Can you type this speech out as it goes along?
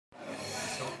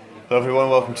Hello everyone,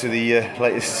 welcome to the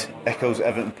latest Echoes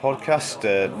Everton podcast.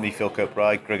 Me, Phil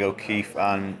Kirkbride, Greg O'Keefe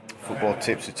and football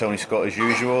tips with Tony Scott as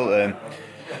usual.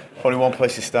 Only one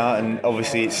place to start, and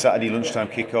obviously it's Saturday lunchtime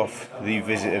kick-off, the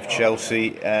visit of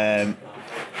Chelsea.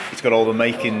 It's got all the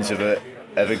makings of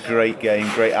a great game,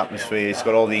 great atmosphere. It's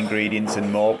got all the ingredients and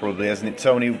more probably, hasn't it?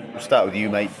 Tony, we'll start with you,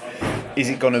 mate. Is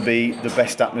it going to be the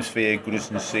best atmosphere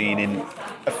Goodison's seen in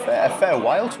a fair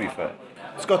while, to be fair?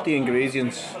 It's got the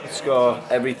ingredients. It's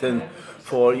got everything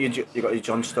for you. You've got your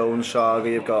John Stones saga.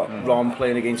 You've got Ron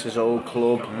playing against his old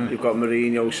club. You've got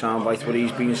Mourinho soundbite what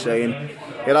he's been saying.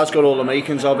 It has got all the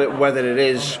makings of it. Whether it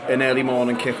is an early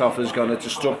morning kick-off is going to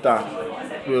disrupt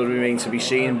that will remain to be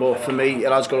seen. But for me,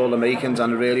 it has got all the makings,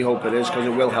 and I really hope it is because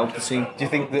it will help the team. Do you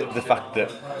think that the fact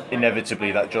that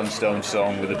inevitably that John Stones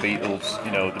song with the Beatles,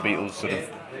 the Beatles sort of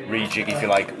rejig, if you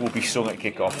like, will be sung at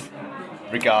kick-off?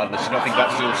 Regardless, I don't think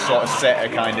that's will sort of set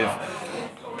a kind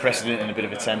of precedent and a bit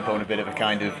of a tempo and a bit of a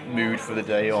kind of mood for the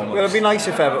day almost. Well, it'd be nice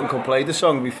if Everton could play the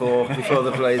song before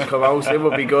the players come out. It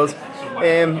would be good.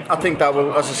 I think that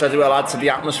will, as I said, will add to the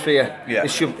atmosphere. Yeah.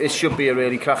 It should be a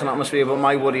really cracking atmosphere. But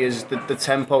my worry is the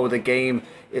tempo of the game,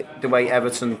 the way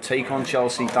Everton take on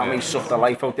Chelsea, that may suck the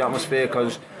life out the atmosphere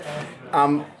because.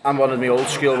 I'm one of my old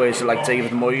school ways, like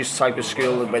David Moyes type of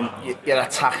school, when you're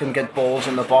attacking, get balls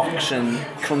in the box and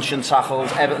crunching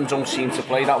tackles. Everton don't seem to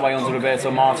play that way under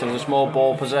Roberto Martin. There's a small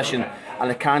ball possession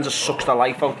and it kind of sucks the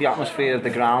life out the atmosphere of the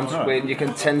ground, where you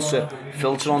can tend to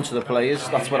filter onto the players.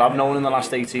 That's what I've known in the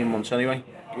last 18 months anyway.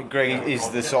 Greg, is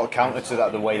the sort of counter to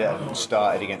that the way that Everton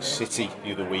started against City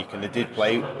the other week, and they did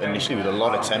play initially with a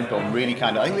lot of tempo and really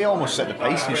kind of, I think they almost set the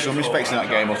pace in some respects in that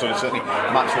game, or sort of certainly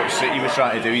match what City was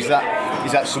trying to do. Is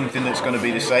that something that's going to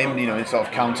be the same, in sort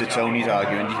of counter Tony's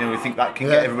arguing? Do you think that can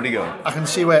get everybody going? I can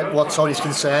see what Tony's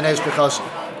concern is, because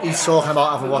he's talking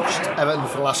about having watched Everton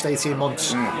for the last 18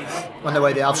 months and the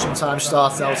way they have sometimes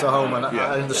started out at home, and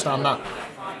I understand that.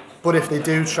 But if they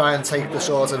do try and take the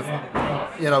sort of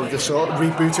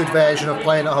rebooted version of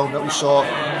playing at home that we saw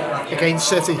against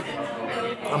City,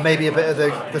 and maybe a bit of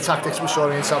the tactics we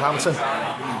saw in Southampton,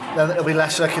 then it'll be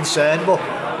less of a concern. But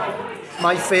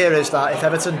my fear is that if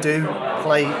Everton do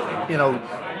play,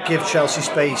 give Chelsea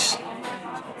space,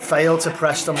 fail to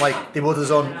press them like they would have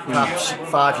done perhaps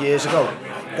 5 years ago,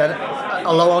 then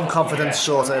a low on confidence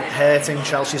sort of hurting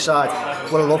Chelsea side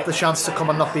will love the chance to come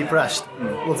and not be pressed,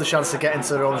 love the chance to get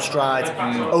into their own stride,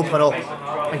 open up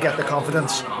and get the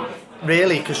confidence.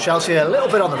 Really, because Chelsea are a little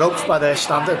bit on the ropes by their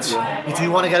standards. You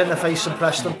do want to get in the face and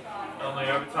press them.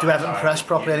 Do Everton press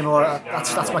properly anymore?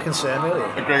 That's my concern,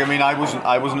 really. Greg,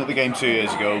 I wasn't at the game 2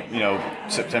 years ago,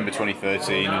 September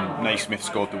 2013, and Naismith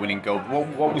scored the winning goal.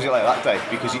 What was it like that day?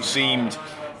 Because it seemed,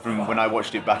 from when I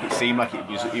watched it back, it seemed like it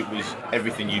was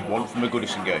everything you'd want from a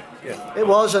Goodison game. Yeah. It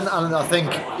was, and I think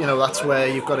that's where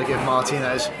you've got to give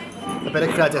Martinez a bit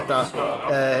of credit that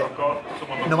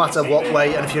no matter what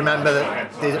way, and if you remember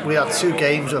that we had 2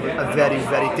 games of a very,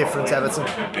 very different Everton,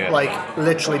 like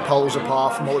literally poles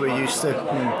apart from what we were used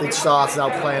to. They'd started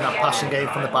out playing that passing game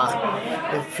from the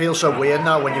back. It feels so weird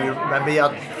now when you remember you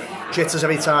had jitters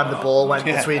every time the ball went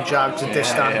between Jags and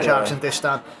Distan, Jags and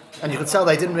Distan. And you could tell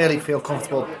they didn't really feel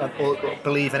comfortable or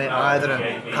believe in it either,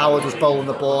 and Howard was bowling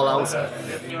the ball out.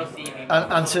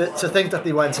 And to think that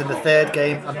they went in the 3rd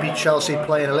game and beat Chelsea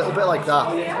playing a little bit like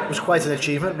that was quite an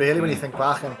achievement, really, when you think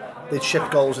back. And they'd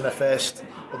shipped goals in the first,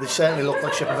 well, they certainly looked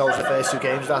like shipping goals in the first 2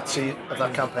 games of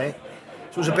that campaign.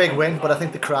 So it was a big win, but I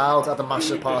think the crowd had a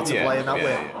massive part to play in that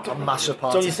win. A massive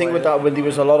part. Don't you think with that, when there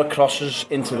was a lot of crosses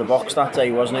into the box that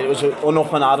day, wasn't it? It was an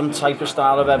up and Adam type of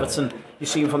style of Everton. You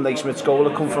seen from Naismith's goal,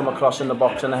 it come from a cross in the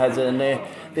box and the header in there.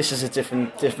 This is a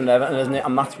different Everton, isn't it?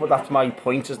 And that's my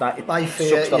point, is that it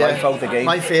sucks the life out of the game.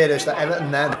 My fear is that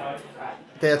Everton then,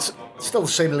 they're still the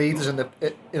same leaders on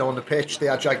the pitch. They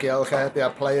had Jagielka, they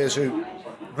had players who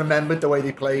remembered the way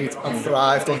they played and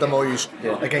thrived under Moyes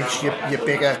against your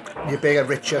bigger,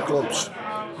 richer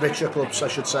clubs, I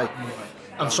should say.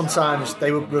 And sometimes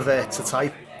they would revert to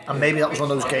type, and maybe that was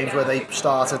one of those games where they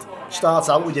start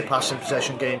out with your passing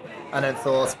possession game and then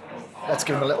thought, let's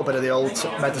give them a little bit of the old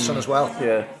medicine as well.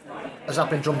 Yeah. Has that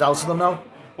been drummed out of them now?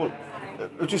 Well,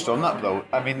 just on that though,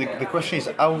 I mean the question is,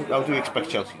 how do we expect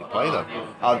Chelsea to play though?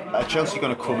 Are Chelsea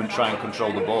going to come and try and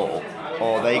control the ball,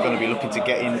 or are they going to be looking to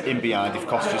get in behind if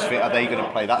Costa's fit? Are they going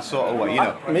to play that sort of way?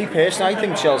 Me personally, I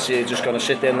think Chelsea are just going to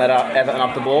sit there and let Everton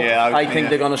have the ball. I think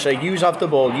they're going to say, "Yous have the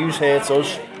ball, yous hurt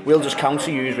us. We'll just counter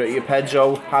yous with your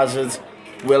Pedro, Hazard,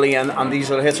 Willian, and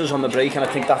these are the hitters on the break." And I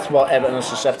think that's what Everton is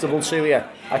susceptible to here.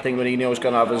 I think Mourinho's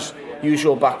going to have his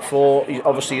usual back 4.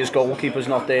 Obviously his goalkeeper's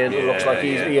not there. It looks like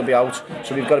he'll be out.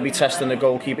 So we've got to be testing the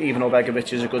goalkeeper, even though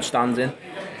Begovic is a good stand-in.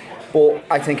 But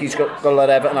I think he's got to let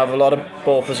Everton have a lot of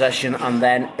ball possession, and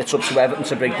then it's up to Everton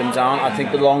to break them down. I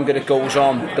think the longer it goes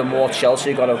on, the more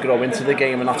Chelsea got to grow into the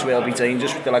game, and that's where it'll be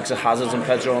dangerous with the likes of Hazard and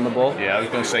Pedro on the ball. Yeah, I was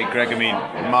going to say, Greg, I mean,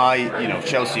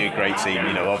 Chelsea are a great team,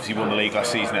 obviously won the league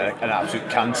last season at an absolute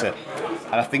canter.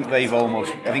 And I think they've I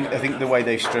think the way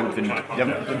they've strengthened, they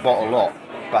haven't bought a lot,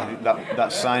 but I think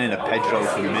that signing of Pedro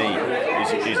for me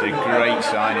is a great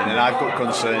signing. And I've got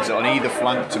concerns that on either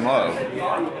flank tomorrow,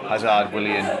 Hazard,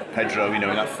 Willian, Pedro, in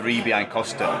that three behind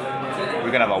Costa,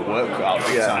 we're going to have our work cut out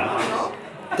big time.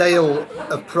 They'll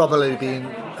have probably been,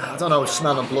 I don't know,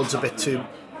 smelling blood's a bit too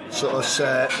sort of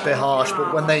bit harsh,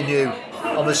 but when they knew,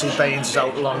 obviously Baines is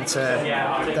out long term,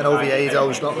 then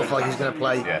Oviedo's not look like he's going to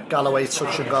play, Galloway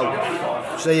touch and go.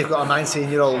 So you've got a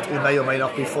 19-year-old who may or may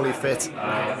not be fully fit,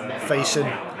 facing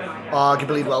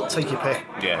arguably, well, take your pick,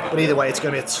 but either way it's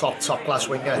going to be a top class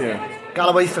winger.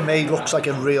 Galloway for me looks like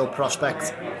a real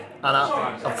prospect, and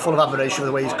I'm full of admiration for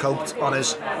the way he's coped on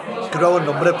his growing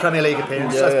number of Premier League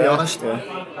appearances, let's be honest.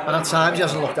 And at times he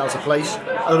hasn't looked out of place, and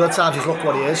at other times he's looked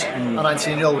what he is. A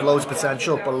 19-year-old with loads of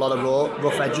potential, but a lot of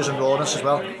rough edges and rawness as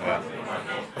well.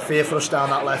 I fear for us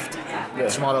down that left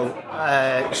tomorrow.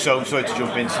 So sorry to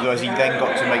jump in. So has he then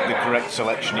got to make the correct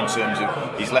selection in terms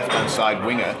of his left-hand side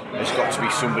winger? There's got to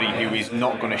be somebody who is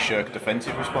not going to shirk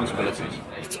defensive responsibilities.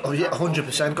 Oh yeah,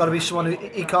 100%. Got to be someone who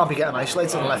he can't be getting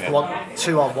isolated and left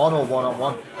 2-on-1 or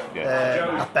 1-on-1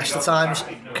 at best of times,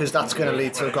 because that's going to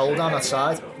lead to a goal down that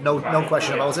side. No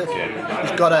question about it.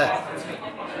 He's got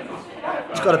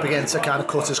to begin to kind of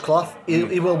cut his cloth.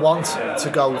 He will want to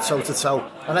go toe to toe,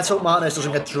 and let's hope Martinez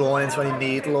doesn't get drawn into any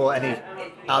needle or any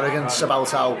arrogance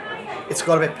about how it's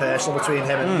got a bit personal between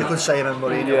him and you could say him and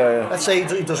Mourinho. Let's say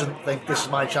he doesn't think this is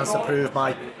my chance to prove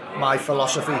my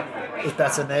philosophy is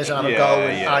better than his and have a go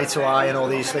and eye to eye and all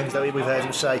these things that we've heard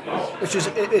him say, which is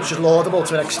it's just laudable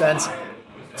to an extent.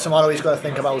 Tomorrow he's got to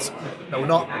think about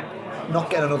not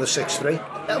getting another 6-3.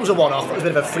 That was a one-off. It was a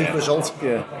bit of a freak result.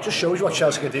 Just shows you what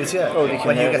Chelsea can do to you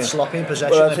when you get sloppy in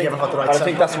possession and you haven't got the right tempo. I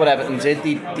think that's what Everton did.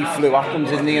 They flew at them,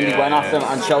 didn't they? And they went at them,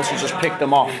 and Chelsea just picked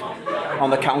them off on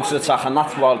the counter-attack, and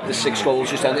that's what the 6 goals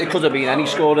just ended. It could have been any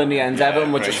score in the end.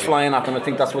 Everton were just flying at them. I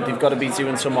think that's what they've got to be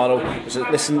doing tomorrow. Is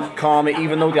that, listen, calm it,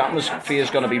 even though the atmosphere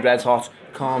is going to be red hot,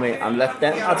 calm it and let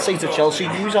them. I'd say to Chelsea,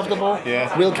 use have the ball.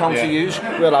 We'll counter use.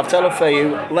 We'll have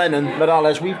Deulofeu, Lennon,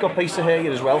 Morales. We've got pace to hit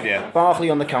you as well. Barkley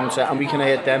on the counter, and we can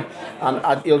hit them.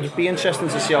 And it'll be interesting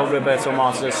to see how Roberto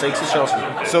Martinez takes to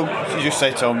Chelsea. So you just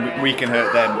say, Tom, we can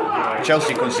hurt them.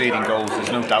 Chelsea conceding goals,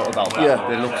 there's no doubt about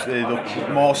that. They look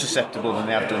more susceptible than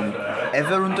they have done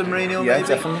ever under Mourinho. Maybe.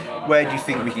 Definitely. Where do you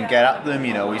think we can get at them?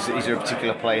 Is there a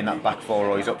particular player in that back four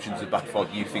or his options in the back four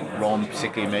do you think Ron,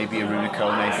 particularly maybe Aruna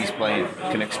Kone, if he's playing,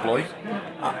 can exploit?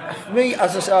 For me,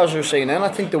 as I was saying then, I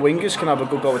think the wingers can have a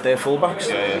good go with their fullbacks.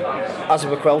 As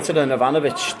of Quelted and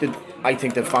Ivanovic, I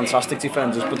think they're fantastic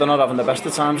defenders, but they're not having the best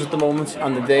of times at the moment,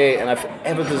 and they're there. And if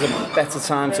ever there's a better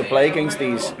time to play against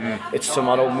these, it's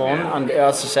tomorrow morning. And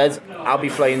as I said, I'll be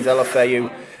playing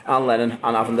Deulofeu and Lennon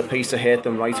and having the pace to hit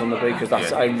them right on the break,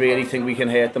 because I really think we can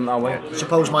hit them that way. I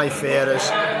suppose my fear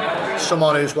is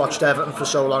someone who's watched Everton for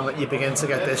so long that you begin to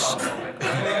get this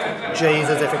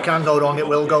jaded, if it can go wrong, it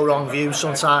will go wrong view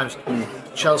sometimes.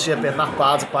 Chelsea have been that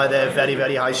bad by their very,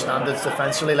 very high standards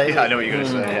defensively lately. I know what you're going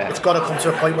to say. It's got to come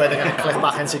to a point where they're going to click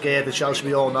back into gear, the Chelsea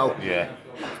we all know.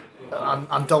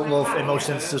 And don't love in most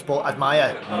instances, but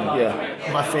admire.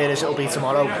 My fear is it'll be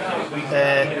tomorrow.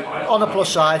 On the plus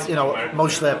side,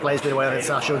 most of their players been away on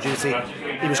international duty.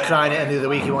 He was crying it in the other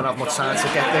week. He won't have much time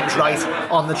to get things right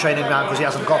on the training ground because he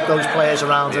hasn't got those players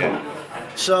around him.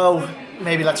 So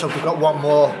maybe let's hope we've got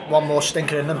one more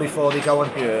stinker in them before they go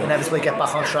and inevitably get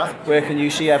back on track. Where can you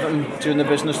see Everton doing the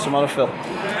business tomorrow, Phil?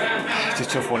 It's a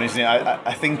tough one, isn't it?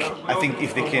 I think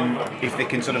if they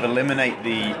can sort of eliminate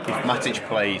if Matic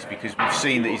plays, because we've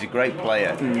seen that he's a great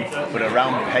player, but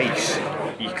around pace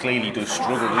he clearly does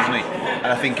struggle, doesn't he? And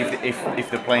I think if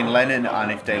they're playing Lennon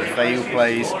and if Deulofeu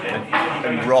plays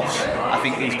and Ross, I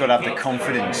think he's got to have the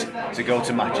confidence to go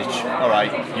to Matic. All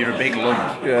right, you're a big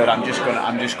lump, but I'm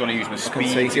just gonna use my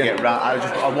speed to get round.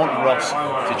 I want Ross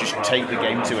to just take the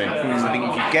game to him. So I think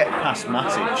if you get past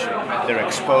Matic, they're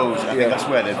exposed. I think that's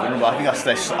where they're vulnerable. I think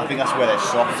that's where they're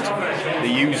soft.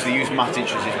 They use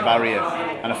Matic as his barrier,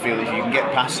 and I feel if you can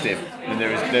get past him,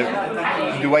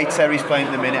 then the way Terry's playing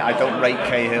at the minute, I don't rate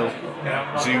Cahill.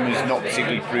 Zuma's not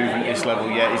particularly proven at this level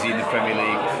yet. Is he in the Premier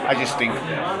League? I just think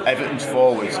Everton's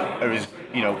forwards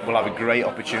will have a great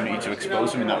opportunity to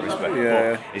expose him in that respect.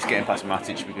 But it's getting past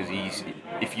Matic, because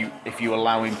if you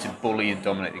allow him to bully and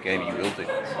dominate the game, you will do.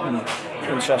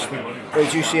 Interesting. Where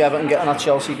do you see Everton getting at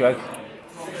Chelsea, Greg?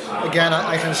 again,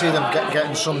 I can see them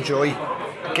getting some joy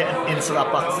getting into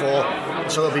that back four.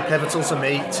 So it'll be pivotal to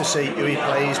me to see who he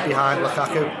plays behind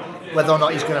Lukaku, whether or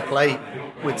not he's going to play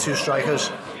with two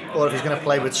strikers or if he's going to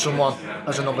play with someone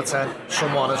as a number 10,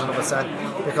 someone as a number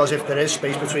 10, because if there is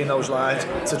space between those lines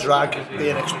to drag the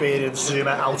inexperienced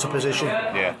Zuma out of position.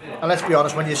 Yeah. And let's be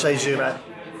honest, when you say Zuma,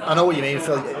 I know what you mean,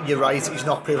 Phil. You're right. He's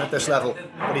not proven at this level,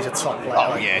 but he's a top player.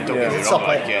 Oh yeah, don't get me wrong.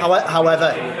 Like, yeah.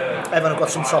 However, Everton have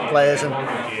got some top players, and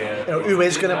who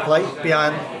is going to play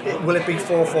behind? Will it be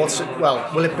 4-4? Well,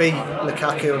 will it be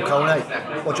Lukaku and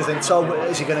Kone? What do you think? So,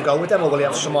 is he going to go with them, or will he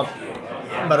have someone?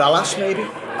 Morales, maybe.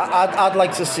 I'd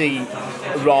like to see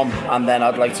Rom, and then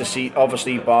I'd like to see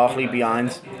obviously Barkley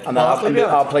behind, and then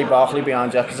I'll play Barkley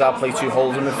behind, yeah, because I'll play two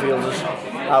holding midfielders.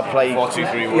 I'll play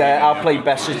 4-2-3-1. Yeah, I'll play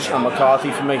Besic and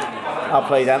McCarthy for me. I'll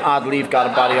play them. I'd leave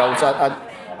Garabari out.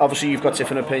 Obviously, you've got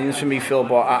different opinions from me, Phil,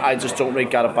 but I just don't rate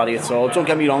Garabari at all. Don't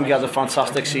get me wrong, he had a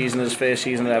fantastic season, his first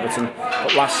season at Everton,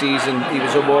 but last season he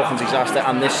was a walking disaster,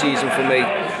 and this season for me,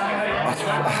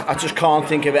 I just can't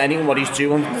think of anything what he's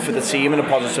doing for the team in a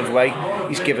positive way.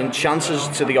 He's given chances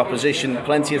to the opposition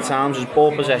plenty of times. His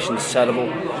ball possession is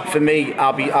terrible. For me,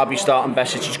 I'll be starting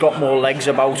Besic. He's got more legs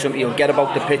about him. He'll get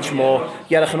about the pitch more.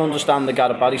 Yeah, I can understand the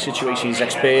Garabari situation. He's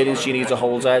experienced. He needs a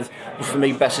hold head. But for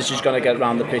me, Besic is going to get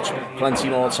around the pitch plenty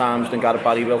more times than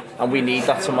Garabari will, and we need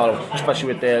that tomorrow,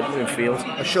 especially with their midfield.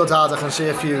 I should add, I can see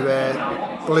a few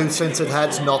blue tinted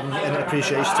heads nodding in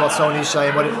appreciation to what Tony's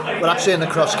saying. We're actually in the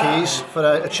Cross Keys for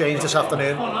a change this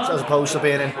afternoon, as opposed to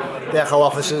being in the Echo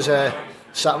offices,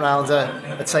 sat around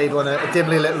a table in a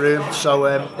dimly lit room. So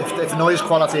if the noise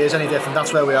quality is any different,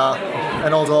 that's where we are,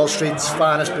 in Old Hall Street's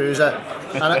finest boozer.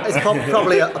 And it's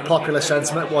probably a popular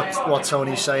sentiment what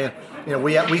Tony's saying.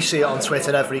 We see it on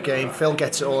Twitter every game. Phil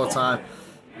gets it all the time.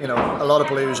 A lot of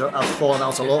Blues have fallen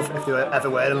out of love, if they ever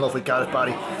were in love with Gareth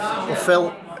Barry. But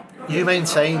Phil, you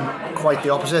maintain quite the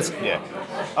opposite. Yeah.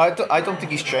 I don't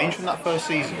think he's changed from that first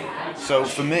season. So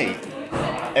for me,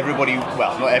 everybody,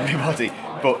 well, not everybody,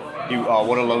 but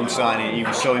what a loan signing, he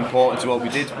was so important to what we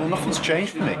did. Well, nothing's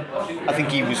changed for me. I think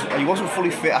he wasn't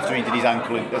fully fit after he did his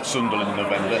ankle at Sunderland in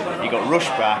November. He got rushed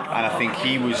back, and I think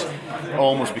he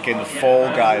almost became the fall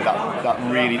guy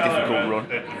that really difficult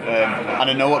run. And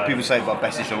I know what people say about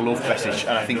Besic. I love Besic,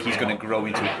 and I think he's going to grow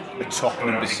into a top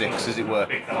number 6, as it were.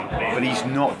 But he's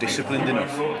not disciplined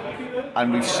enough.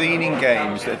 And we've seen in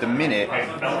games that at the minute,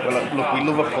 look, we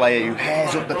love a player who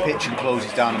hairs up the pitch and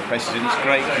closes down and presses, and it's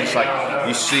great. It's like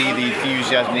you see the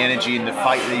enthusiasm, the energy, and the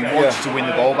fight that he wants to win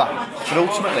the ball back. But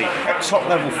ultimately, at top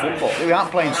level football, we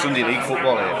aren't playing Sunday League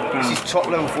football here. This is top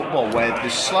level football where the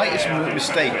slightest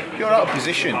mistake, if you're out of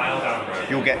position,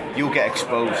 you'll get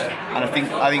exposed. And I think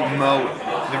Mo,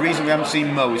 the reason we haven't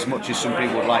seen Mo as much as some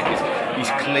people would like is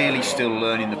he's clearly still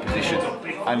learning the position.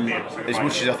 And as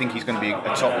much as I think he's going to be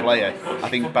a top player, I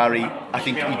think Barry,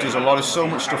 he does so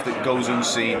much stuff that goes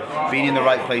unseen, being in the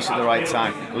right place at the right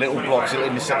time, little blocks, little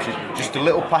interceptions, just the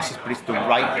little passes, but it's the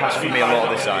right pass for me a lot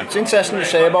of the time. It's interesting to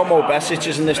say about Mo Besic,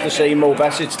 isn't this the same Mo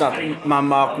Besic that man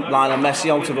marked Lionel Messi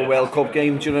out of a World Cup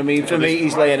game? Do you know what I mean? For me,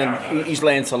 he's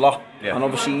learned a lot. Yeah. And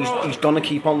obviously he's going to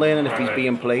keep on learning if he's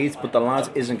being played, but the lad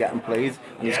isn't getting played.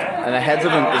 And ahead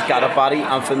of him is Garabari,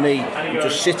 and for me, he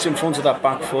just sits in front of that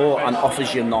back four and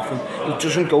offers you nothing. He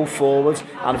doesn't go forward,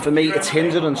 and for me, it's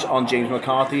hindrance on James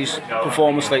McCarthy's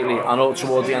performance lately, and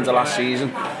towards the end of last season.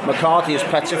 McCarthy is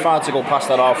petrified to go past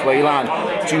that halfway line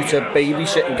due to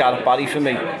babysitting Garabari for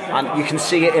me, and you can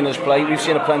see it in his play. We've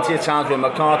seen it plenty of times where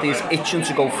McCarthy is itching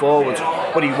to go forward,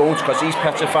 but he won't because he's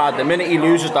petrified. The minute he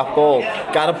loses that ball,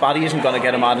 Garabari isn't going to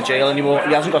get him out of jail anymore.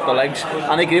 He hasn't got the legs.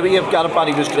 And I agree with you,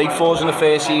 Garabari was great for us in the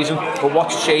first season, but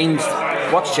what's changed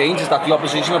is that the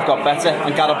opposition have got better,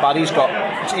 and Garabari's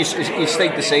he's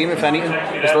stayed the same, if anything.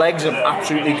 His legs have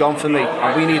absolutely gone for me,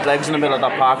 and we need legs in the middle of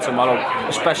that park tomorrow,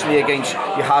 especially against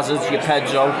your Hazards, your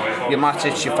Pedro, your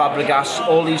Matic, your Fabregas.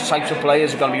 All these types of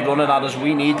players are going to be running at us.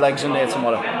 We need legs in there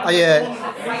tomorrow.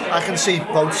 I can see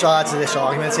both sides of this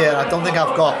argument here. I don't think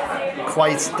I've got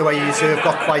quite the way you two have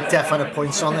got quite definite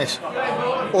points on this.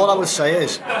 All I would say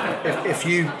is, if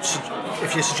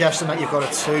you're suggesting that you've got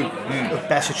a 2 of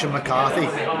Besic and McCarthy,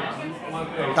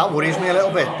 that worries me a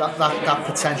little bit. That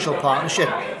potential partnership,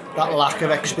 that lack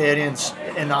of experience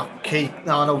in that key.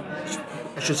 Now I know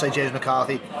I should say James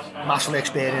McCarthy, massively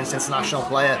experienced international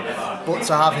player, but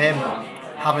to have him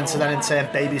having to then in turn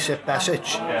babysit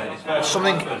Besic,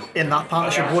 something in that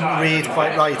partnership wouldn't read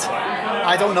quite right.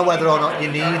 I don't know whether or not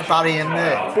you need Barry in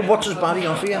there. But what does Barry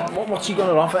offer you? What's he going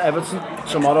to offer Everton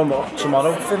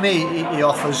tomorrow? For me, he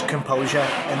offers composure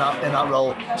in that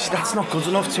role. See, that's not good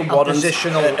enough to warrant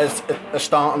a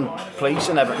starting place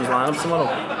in Everton's lineup tomorrow.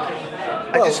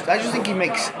 I just think he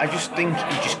makes. I just think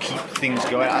he just keeps things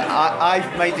going.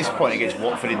 I've made this point against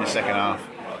Watford in the second half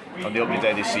on the opening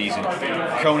day of this season.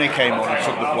 Kone came on and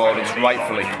took the ball, it's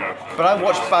rightfully. But I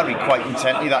watched Barry quite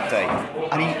intently that day,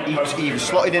 and he was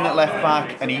slotted in at left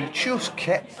back, and he just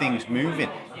kept things moving.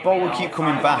 Ball would keep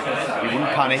coming back. He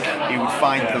wouldn't panic. He would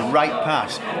find the right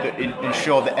pass that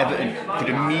ensure that Everton could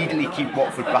immediately keep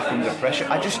Watford back under pressure.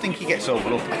 I just think he gets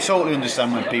overlooked. I totally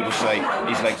understand when people say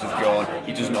his legs have gone,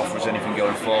 he doesn't offer us anything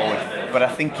going forward. But I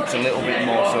think it's a little bit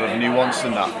more sort of nuanced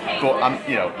than that.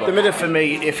 But look. The minute for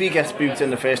me, if he gets booked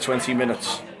in the first 20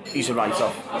 minutes, he's a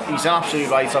write-off. He's an absolute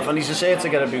write-off, and he's deserved to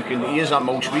get a booking. He is at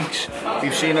most weeks.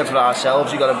 We've seen it for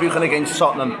ourselves. He got a booking against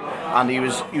Tottenham, and he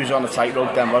was on the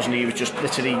tightrope then, wasn't he? He was just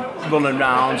literally running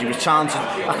round. He was trying to.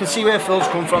 I can see where Phil's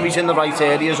come from. He's in the right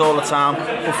areas all the time,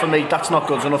 but for me, that's not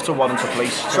good enough to warrant a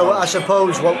place. So I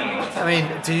suppose,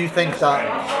 do you think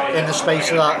that in the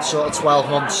space of that sort of 12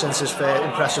 months since his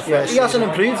impressive first season, he hasn't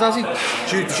improved, has he?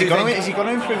 Is he going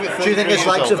to improve it? Do you think his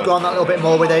legs have gone that little bit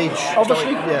more with age?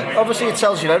 Obviously, it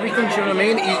tells you everything. Do you know what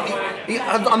I mean?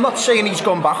 I'm not saying he's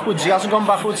gone backwards. He hasn't gone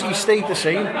backwards. He's stayed the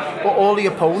same. But all the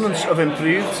opponents have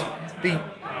improved.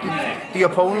 The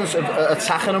opponents are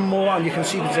attacking him more, and you can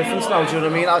see the difference now. Do you know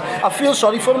what I mean? I feel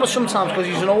sorry for him sometimes because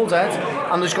he's an old head,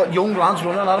 and he's got young lads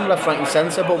running at him left, right, and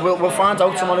centre. But we'll find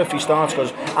out tomorrow if he starts,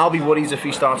 because I'll be worried if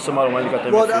he starts tomorrow when we got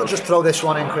the. Well, I'll just throw this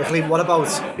one in quickly. What about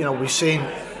we've seen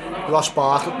Ross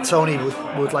Barkley? Tony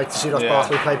would like to see Ross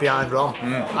Barkley play behind Rom.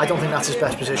 I don't think that's his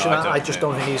best position. No, I just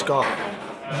don't think he's got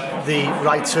the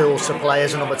right tools to play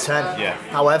as a number 10. Yeah.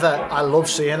 However, I love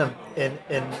seeing him in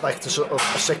like the sort of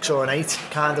a 6 or an 8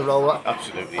 kind of role.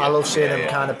 Absolutely. I love seeing him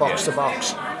kind of box to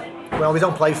box. Well, we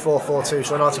don't play 4-4-2,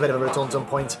 so I know it's a bit of a redundant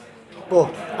point.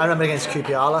 But I remember against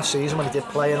QPR last season when he did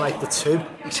play in like the 2.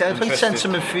 He played centre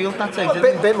midfield that day, didn't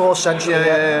he? A bit more central.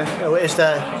 Is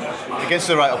there against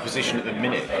the right opposition at the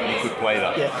minute, he could play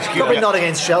that. Yeah. Probably not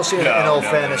against Chelsea. In all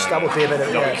fairness, that would be a bit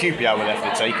of. But QPR were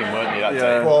left to take him, weren't they? That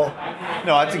day. Well,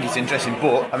 no, I think it's interesting.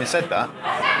 But having said that,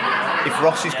 if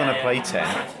Ross is going to play 10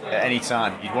 at any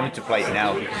time, you'd want him to play it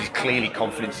now because he's clearly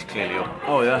confident, he's clearly up.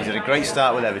 Oh yeah. He's had a great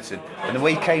start with Everton, and the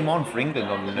way he came on for England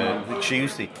on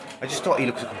Tuesday, I just thought he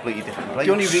looked a completely different player.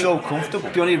 He was so comfortable.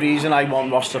 The only reason I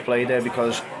want Ross to play there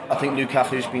because I think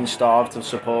Lukaku's been starved of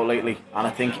support lately, and I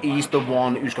think he's the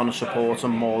one who's going to support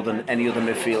him more than any other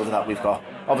midfielder that we've got.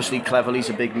 Obviously, Cleverley's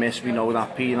a big miss. We know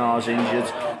that Pinar's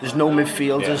injured. There's no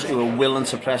midfielders who are willing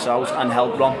to press out and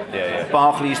help Ron.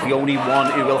 Barkley's the only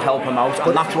one who will help him out,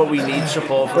 and that's what we need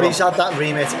support for. But he's had that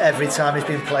remit every time he's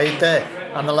been played there,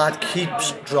 and the lad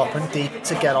keeps dropping deep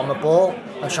to get on the ball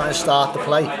and trying to start the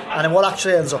play. And then what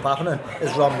actually ends up happening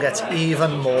is Rom gets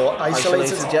even more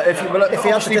isolated. Yeah. If he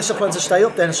has the discipline to stay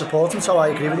up there and support him, so I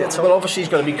agree with you. Well, obviously he's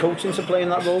got to be coaching to play in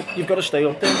that role. You've got to stay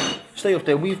up there. Stay up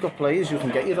there. We've got players who can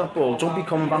get you that ball. Don't be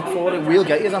coming back for it. We'll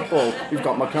get you that ball. We've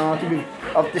got McCarthy.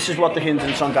 This is what the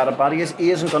hindrance on Gareth Barry is. He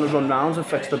isn't going to run round and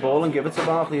fetch the ball and give it to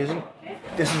Barkley, is he?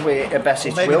 This is where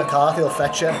Besic maybe McCarthy will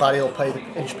fetch it and Barry will play the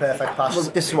inch perfect pass. Well,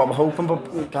 this is what we're hoping,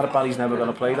 but Gareth Barry's never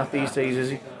going to play that these days, is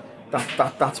he?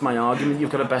 That's my argument.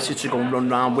 You've got a Besic to go and run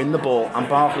round, win the ball, and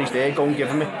Barkley's there, go and give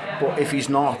him it. But if he's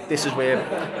not, this is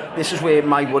where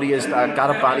my worry is that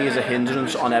Gareth Barry is a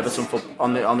hindrance on Everton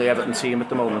on the Everton team at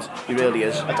the moment. He really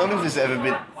is. I don't know if there's ever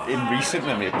been in recent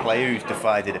memory a player who's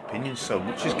divided opinions so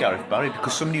much as Gareth Barry,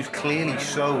 because somebody who's clearly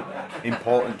so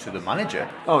important to the manager.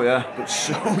 Oh yeah, but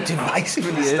so divisive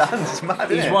in the stands. It's mad.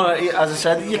 He's one. As I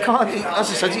said, you can't. As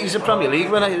I said, he's a Premier League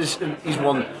winner. He's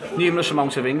won numerous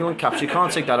amounts of England caps. You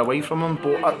can't take that away from him.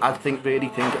 But I really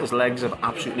think his legs have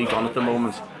absolutely gone at the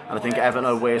moment, and I think Everton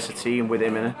are a worse team with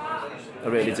him in it. I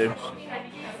really do.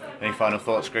 Any final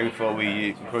thoughts, Greg, before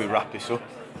we wrap this up?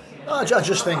 I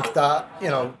just think that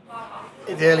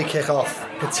the early kick-off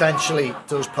potentially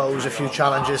does pose a few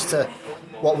challenges to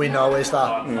what we know is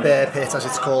that bear pit, as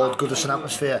it's called, Goodison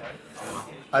atmosphere.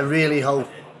 I really hope,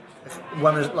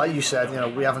 when, like you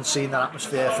said, we haven't seen that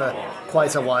atmosphere for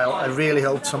quite a while. I really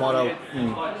hope tomorrow,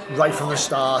 right from the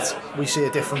start, we see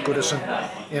a different Goodison.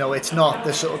 It's not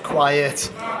the sort of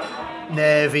quiet,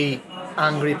 nervy,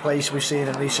 angry place we've seen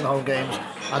in recent home games,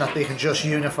 and that they can just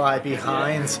unify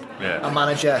behind a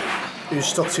manager who's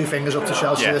stuck 2 fingers up to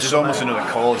Chelsea this summer. There's almost another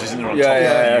cause, isn't there?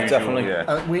 Yeah,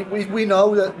 definitely. We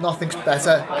know that nothing's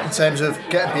better in terms of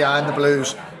getting behind the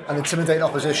Blues and intimidating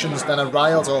oppositions than a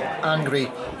riled up,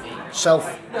 angry,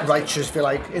 self-righteous, if you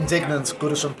like, indignant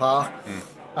Goodison Park.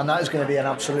 And that is going to be an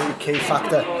absolutely key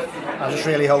factor. I just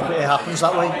really hope it happens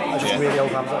that way. Really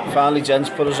hope it happens that way. Finally, gents,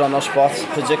 put us on our spot.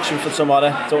 Prediction for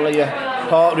tomorrow. Don't let your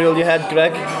heart rule your head,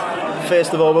 Greg.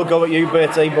 First of all, we'll go with you,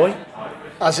 birthday boy.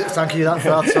 Thank you for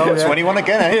that. So, yeah. 21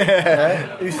 again, eh?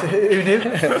 Who knew?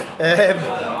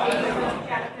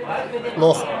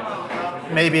 Look,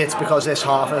 maybe it's because this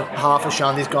half of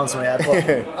Shandy's gone to my head,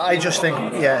 but I just think,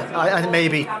 I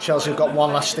maybe Chelsea have got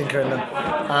one last stinker in them,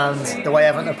 and the way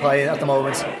Everton are playing at the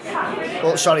moment,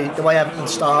 the way Everton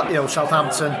start,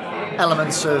 Southampton,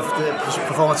 elements of the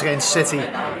performance against City,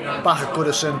 back at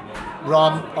Goodison,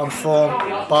 Ron on form,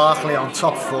 Barkley on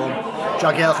top form,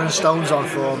 Jagielka and Stones on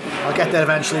form. I'll get there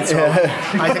eventually too.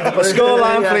 I think the Blues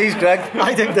scoreline, please, Greg.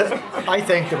 I think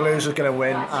the Blues are going to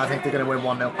win. I think they're going to win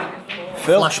 1-0.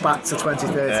 Phil? Flashback to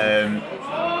 2030.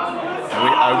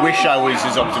 I wish I was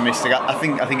as optimistic. I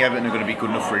think Everton are going to be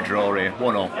good enough for a draw here.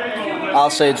 1-0. I'll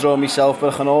say a draw myself,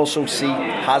 but I can also see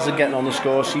Hazard getting on the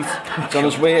score sheet. He's on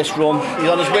his worst run. He's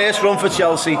on his worst run for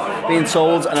Chelsea, being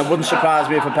told, and it wouldn't surprise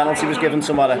me if a penalty was given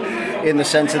tomorrow, in the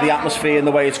sense of the atmosphere and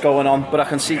the way it's going on. But I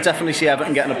can definitely see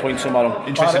Everton getting a point tomorrow.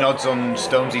 Interesting odds on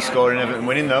Stonesy scoring, Everton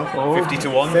winning though.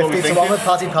 50-1. 50-1 with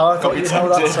Paddy Power.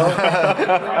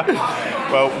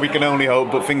 Well, we can only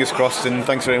hope, but fingers crossed. And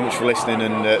thanks very much for listening,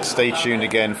 and stay tuned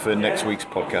again for next week's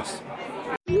podcast.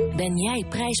 Ben jij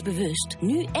prijsbewust?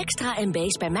 Nu extra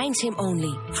MB's bij MijnSim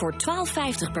Only. Voor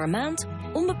 €12,50 per maand,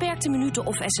 onbeperkte minuten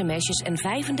of sms'jes en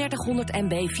 3500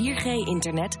 MB 4G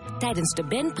internet tijdens de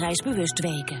Ben Prijsbewust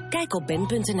weken. Kijk op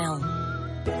ben.nl.